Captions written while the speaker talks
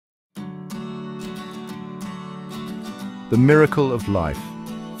The miracle of life.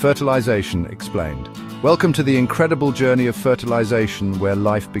 Fertilization explained. Welcome to the incredible journey of fertilization where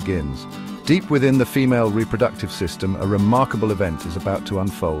life begins. Deep within the female reproductive system, a remarkable event is about to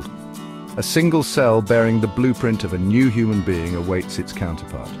unfold. A single cell bearing the blueprint of a new human being awaits its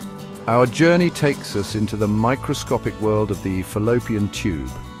counterpart. Our journey takes us into the microscopic world of the fallopian tube,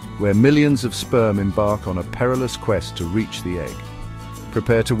 where millions of sperm embark on a perilous quest to reach the egg.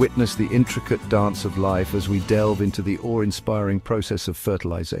 Prepare to witness the intricate dance of life as we delve into the awe-inspiring process of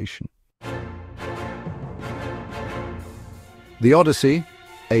fertilization. The Odyssey,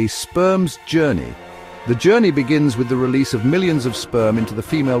 a sperm's journey. The journey begins with the release of millions of sperm into the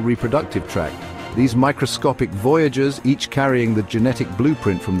female reproductive tract. These microscopic voyagers, each carrying the genetic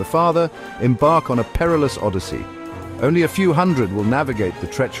blueprint from the father, embark on a perilous odyssey. Only a few hundred will navigate the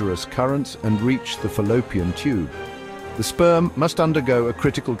treacherous currents and reach the fallopian tube. The sperm must undergo a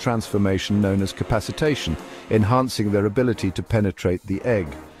critical transformation known as capacitation, enhancing their ability to penetrate the egg.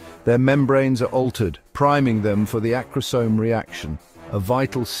 Their membranes are altered, priming them for the acrosome reaction, a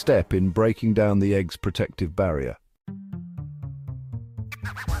vital step in breaking down the egg's protective barrier.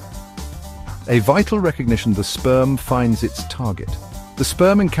 A vital recognition: the sperm finds its target. The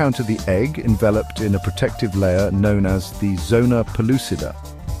sperm encounter the egg enveloped in a protective layer known as the zona pellucida.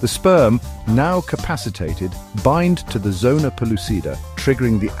 The sperm, now capacitated, bind to the zona pellucida,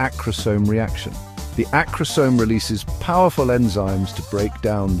 triggering the acrosome reaction. The acrosome releases powerful enzymes to break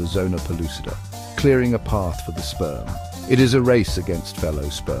down the zona pellucida, clearing a path for the sperm. It is a race against fellow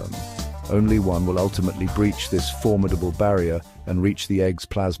sperm. Only one will ultimately breach this formidable barrier and reach the egg's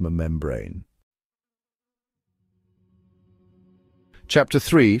plasma membrane. Chapter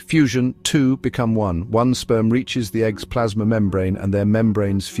 3. Fusion. Two become one. One sperm reaches the egg's plasma membrane and their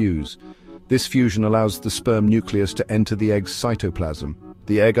membranes fuse. This fusion allows the sperm nucleus to enter the egg's cytoplasm.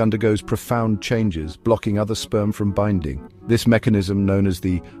 The egg undergoes profound changes, blocking other sperm from binding. This mechanism, known as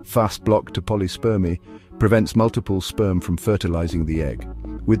the fast block to polyspermy, prevents multiple sperm from fertilizing the egg.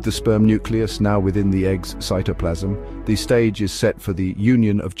 With the sperm nucleus now within the egg's cytoplasm, the stage is set for the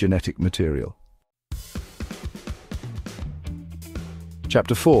union of genetic material.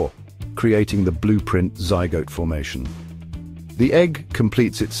 Chapter 4. Creating the blueprint. Zygote formation. The egg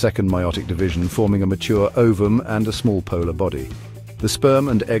completes its second meiotic division, forming a mature ovum and a small polar body. The sperm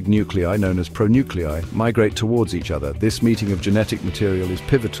and egg nuclei, known as pronuclei, migrate towards each other. This meeting of genetic material is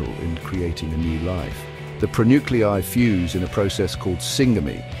pivotal in creating a new life. The pronuclei fuse in a process called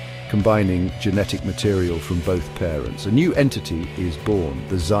syngamy, combining genetic material from both parents. A new entity is born,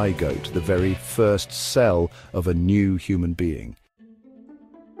 the zygote, the very first cell of a new human being.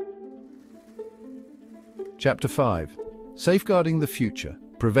 Chapter 5. Safeguarding the future,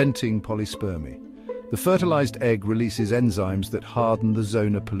 preventing polyspermy. The fertilized egg releases enzymes that harden the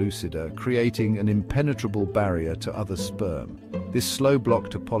zona pellucida, creating an impenetrable barrier to other sperm. This slow block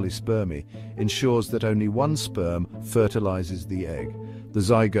to polyspermy ensures that only one sperm fertilizes the egg. The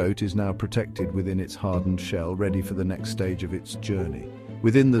zygote is now protected within its hardened shell, ready for the next stage of its journey.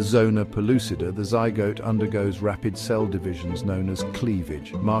 Within the zona pellucida, the zygote undergoes rapid cell divisions known as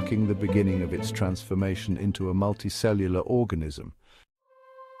cleavage, marking the beginning of its transformation into a multicellular organism.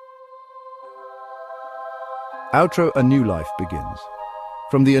 Outro. A new life begins.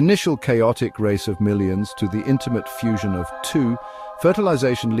 From the initial chaotic race of millions to the intimate fusion of two,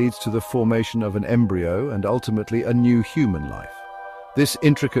 fertilization leads to the formation of an embryo and ultimately a new human life. This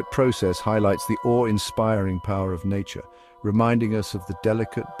intricate process highlights the awe-inspiring power of nature, reminding us of the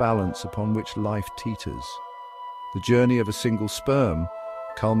delicate balance upon which life teeters. The journey of a single sperm,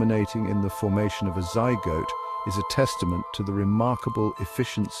 culminating in the formation of a zygote, is a testament to the remarkable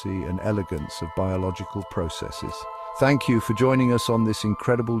efficiency and elegance of biological processes. Thank you for joining us on this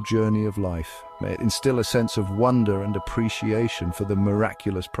incredible journey of life. May it instill a sense of wonder and appreciation for the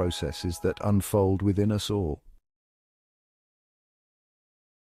miraculous processes that unfold within us all.